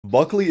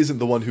Buckley isn't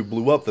the one who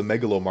blew up the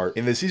Mega Lo Mart.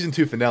 In the season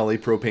 2 finale,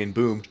 Propane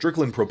Boom,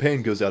 Strickland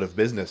Propane goes out of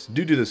business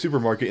due to the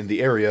supermarket in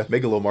the area,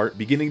 Mega Lo Mart,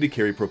 beginning to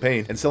carry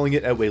propane and selling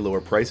it at way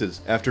lower prices.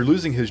 After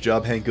losing his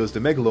job, Hank goes to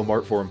Mega Lo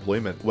Mart for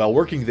employment. While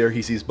working there,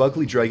 he sees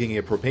Buckley dragging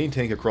a propane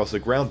tank across the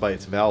ground by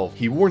its valve.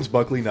 He warns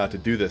Buckley not to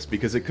do this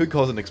because it could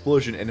cause an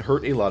explosion and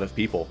hurt a lot of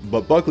people,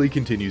 but Buckley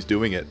continues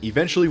doing it.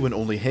 Eventually, when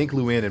only Hank,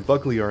 Luann, and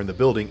Buckley are in the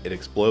building, it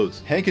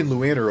explodes. Hank and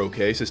Luann are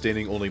okay,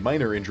 sustaining only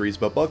minor injuries,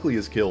 but Buckley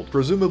is killed,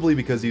 presumably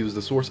because he was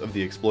the source of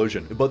the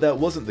explosion, but that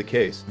wasn't the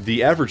case.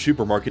 The average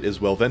supermarket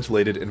is well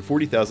ventilated and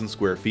 40,000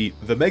 square feet.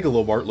 The Mega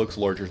Lo Mart looks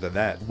larger than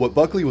that. What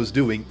Buckley was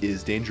doing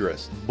is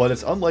dangerous, but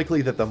it's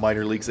unlikely that the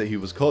minor leaks that he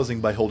was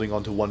causing by holding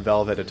onto one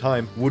valve at a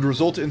time would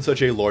result in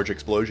such a large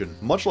explosion.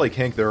 Much like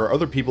Hank, there are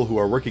other people who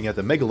are working at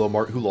the Mega Lo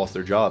Mart who lost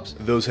their jobs,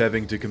 those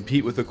having to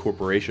compete with the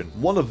corporation.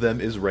 One of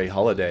them is Ray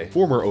Holiday,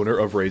 former owner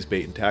of Ray's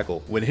Bait and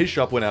Tackle. When his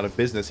shop went out of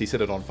business, he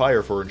set it on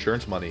fire for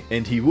insurance money,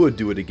 and he would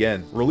do it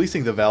again,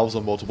 releasing the valves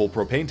on multiple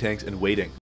propane tanks and waiting.